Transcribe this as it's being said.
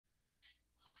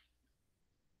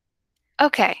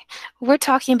Okay, we're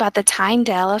talking about the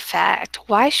Tyndall Effect.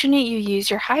 Why shouldn't you use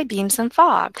your high beams in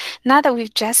fog? Now that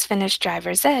we've just finished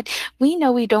driver's ed, we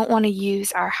know we don't want to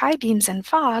use our high beams in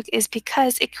fog is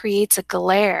because it creates a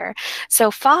glare.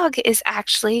 So fog is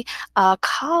actually a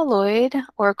colloid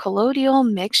or colloidal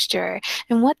mixture.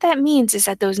 And what that means is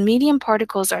that those medium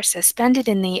particles are suspended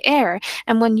in the air.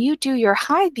 And when you do your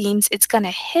high beams, it's going to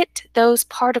hit those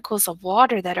particles of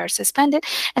water that are suspended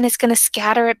and it's going to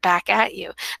scatter it back at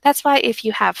you. That's why if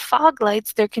you have fog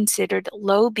lights, they're considered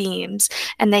low beams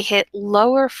and they hit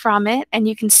lower from it, and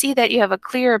you can see that you have a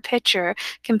clearer picture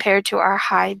compared to our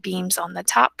high beams on the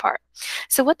top part.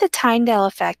 So what the Tyndall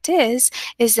effect is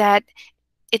that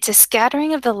it's a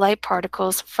scattering of the light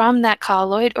particles from that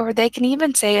colloid, or they can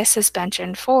even say a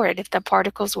suspension forward if the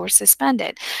particles were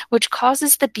suspended, which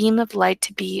causes the beam of light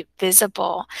to be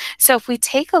visible. So if we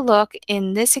take a look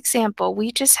in this example,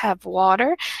 we just have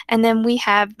water, and then we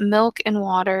have milk and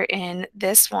water in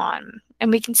this one. And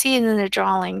we can see it in the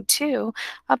drawing too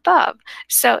above.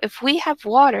 So if we have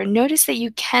water, notice that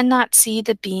you cannot see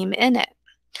the beam in it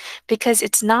because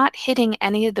it's not hitting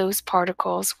any of those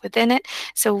particles within it.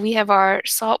 So we have our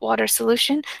saltwater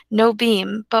solution, no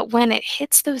beam, but when it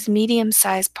hits those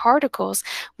medium-sized particles,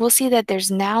 we'll see that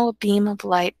there's now a beam of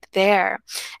light there.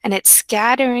 And it's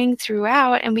scattering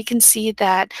throughout, and we can see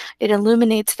that it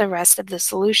illuminates the rest of the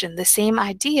solution. The same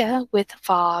idea with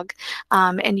fog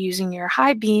and using your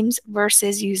high beams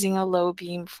versus using a low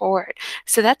beam forward.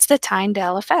 So that's the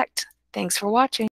Tyndall effect. Thanks for watching.